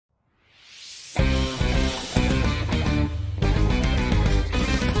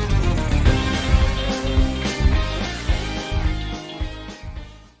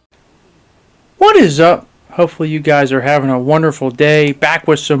is up? Hopefully you guys are having a wonderful day. Back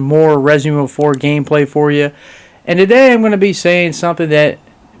with some more Resident Evil 4 gameplay for you. And today I'm going to be saying something that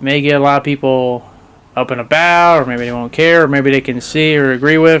may get a lot of people up and about, or maybe they won't care, or maybe they can see or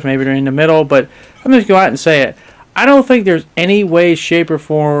agree with, maybe they're in the middle, but I'm just going to go out and say it. I don't think there's any way, shape, or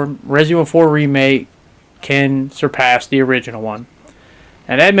form Resident Evil 4 Remake can surpass the original one.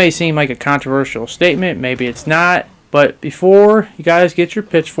 Now that may seem like a controversial statement, maybe it's not, but before you guys get your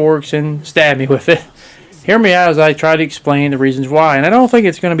pitchforks and stab me with it, hear me out as I try to explain the reasons why. And I don't think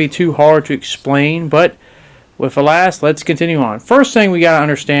it's going to be too hard to explain, but with the last, let's continue on. First thing we got to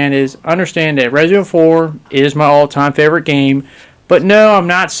understand that Resident Evil 4 is my all-time favorite game, but no, I'm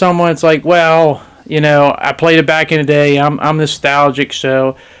not someone that's like, well, you know, I played it back in the day, I'm nostalgic,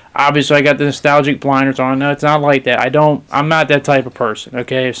 so obviously I got the nostalgic blinders on. No, it's not like that. I'm not that type of person,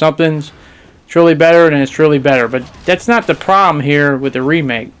 okay? If something's truly better, then it's truly better. But that's not the problem here with the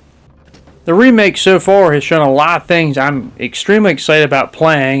remake. The remake so far has shown a lot of things I'm extremely excited about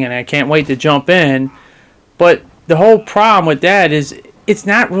playing, and I can't wait to jump in. But the whole problem with that is it's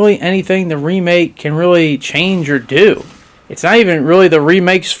not really anything the remake can really change or do. It's not even really the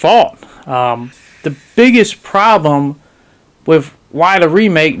remake's fault. The biggest problem with why the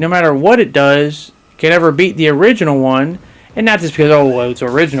remake, no matter what it does, can ever beat the original one, and not just because, oh, well, it's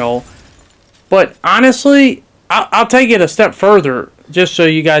original, but honestly, I'll take it a step further, just so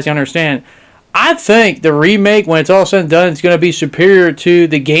you guys understand. I think the remake, when it's all said and done, is going to be superior to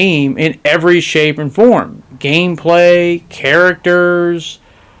the game in every shape and form. Gameplay, characters,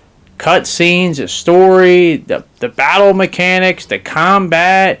 cutscenes, the story, the battle mechanics, the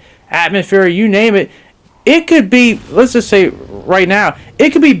combat, atmosphere, you name it. It could be, let's just say right now,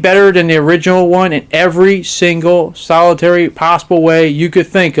 it could be better than the original one in every single solitary possible way you could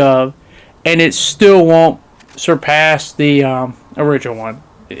think of, and it still won't surpass the original one.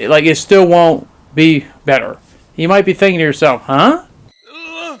 Like, it still won't be better. You might be thinking to yourself, huh?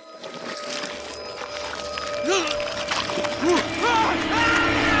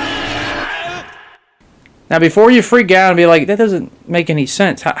 Now, before you freak out and be like, that doesn't make any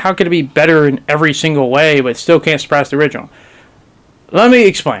sense. How could it be better in every single way, but still can't surpass the original? Let me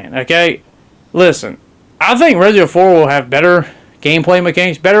explain, okay? Listen, I think Resident Evil 4 will have better gameplay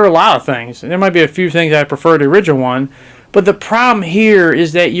mechanics, better a lot of things. There might be a few things I prefer to the original one, but the problem here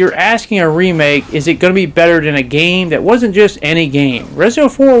is that you're asking a remake, is it going to be better than a game that wasn't just any game?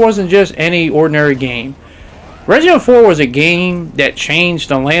 Resident Evil 4 wasn't just any ordinary game. Resident Evil 4 was a game that changed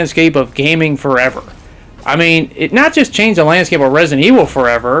the landscape of gaming forever. I mean, it not just changed the landscape of Resident Evil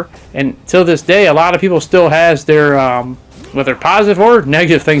forever, and till this day, a lot of people still has their, whether positive or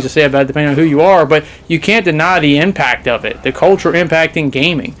negative things to say about it, depending on who you are, but you can't deny the impact of it, the cultural impact in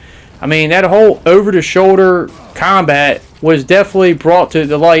gaming. I mean, that whole over-the-shoulder combat was definitely brought to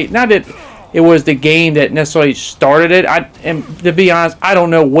the light. Not that it was the game that necessarily started it. And to be honest, I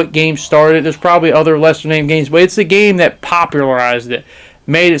don't know what game started it. There's probably other lesser-named games, but it's the game that popularized it,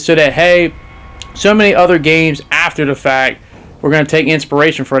 made it so that, hey, so many other games after the fact were going to take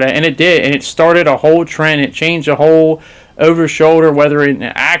inspiration for that, and it did, and it started a whole trend. It changed the whole over-shoulder, whether in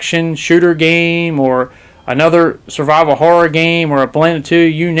an action shooter game or another survival horror game or a blend of two,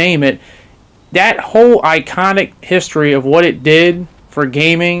 you name it. That whole iconic history of what it did for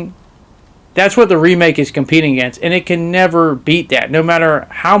gaming, that's what the remake is competing against, and it can never beat that, no matter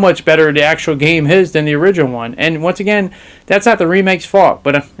how much better the actual game is than the original one. And once again, that's not the remake's fault,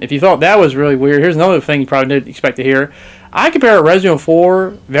 but if you thought that was really weird, here's another thing you probably didn't expect to hear. I compare Resident Evil 4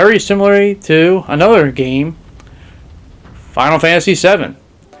 very similarly to another game, Final Fantasy VII.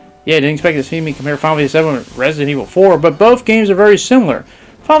 Yeah, didn't expect to see me compare Final Fantasy VII with Resident Evil 4, but both games are very similar.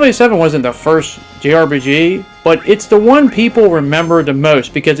 Final Fantasy VII wasn't the first JRPG, but it's the one people remember the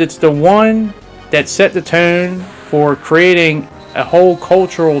most because it's the one that set the tone for creating a whole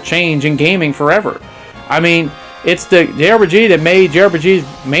cultural change in gaming forever. I mean, it's the JRPG that made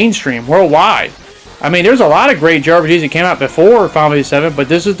JRPGs mainstream worldwide. I mean, there's a lot of great JRPGs that came out before Final Fantasy VII, but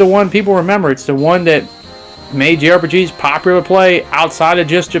this is the one people remember. It's the one that made JRPGs popular play outside of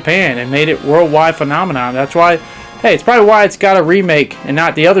just Japan and made it worldwide phenomenon. That's why, hey, it's probably why it's got a remake and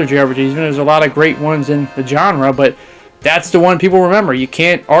not the other JRPGs, even though there's a lot of great ones in the genre, but that's the one people remember. You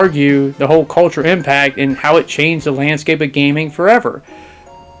can't argue the whole cultural impact and how it changed the landscape of gaming forever.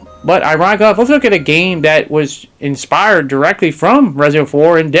 But ironically enough, let's look at a game that was inspired directly from Resident Evil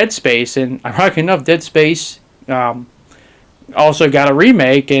 4 and Dead Space. And ironically enough, Dead Space also got a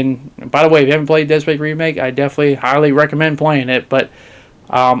remake. And by the way, if you haven't played Dead Space Remake, I definitely highly recommend playing it. But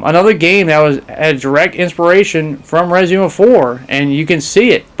another game that had direct inspiration from Resident Evil 4, and you can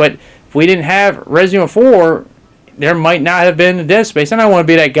see it. But if we didn't have Resident Evil 4, there might not have been a Dead Space. And I don't want to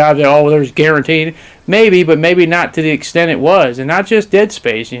be that guy that, oh, there's guaranteed. Maybe, but maybe not to the extent it was. And not just Dead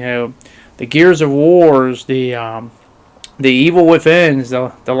Space, you know, the Gears of Wars, the Evil Withins,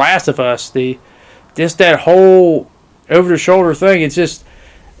 the Last of Us, just that whole over-the-shoulder thing. It's just,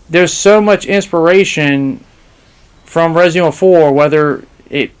 there's so much inspiration from Resident Evil 4, whether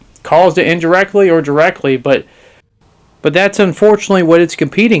it caused it indirectly or directly, but that's unfortunately what it's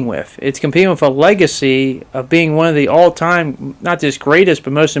competing with. It's competing with a legacy of being one of the all-time, not just greatest,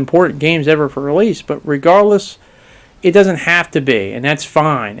 but most important games ever for release. But regardless, it doesn't have to be, and that's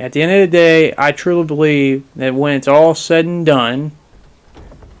fine. At the end of the day, I truly believe that when it's all said and done,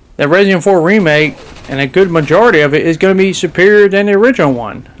 that Resident Evil 4 Remake, and a good majority of it, is going to be superior than the original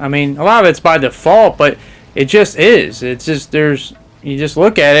one. I mean, a lot of it's by default, but it just is. It's just, you just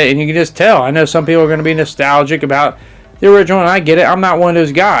look at it and you can just tell. I know some people are going to be nostalgic about the original, and I get it. I'm not one of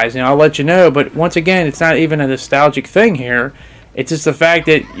those guys, I'll let you know. But once again, it's not even a nostalgic thing here. It's just the fact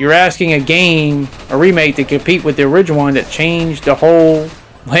that you're asking a remake, to compete with the original one that changed the whole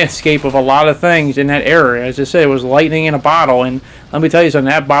landscape of a lot of things in that era. As I said, it was lightning in a bottle, and let me tell you something,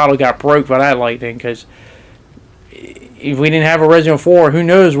 that bottle got broke by that lightning, because if we didn't have a Resident Evil 4, who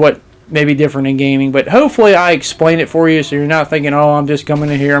knows what may be different in gaming. But hopefully I explained it for you, so you're not thinking, oh, I'm just coming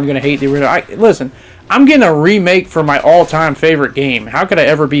in here, I'm going to hate the original. Listen, I'm getting a remake for my all-time favorite game. How could I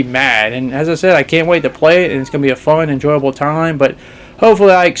ever be mad? And as I said, I can't wait to play it, and it's going to be a fun, enjoyable time. But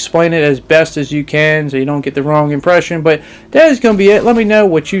hopefully I explain it as best as you can so you don't get the wrong impression. But that is going to be it. Let me know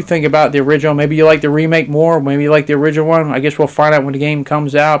what you think about the original. Maybe you like the remake more. Maybe you like the original one. I guess we'll find out when the game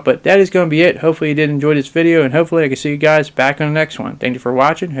comes out. But that is going to be it. Hopefully you did enjoy this video. And hopefully I can see you guys back on the next one. Thank you for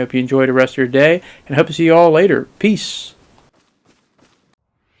watching. Hope you enjoy the rest of your day. And hope to see you all later. Peace.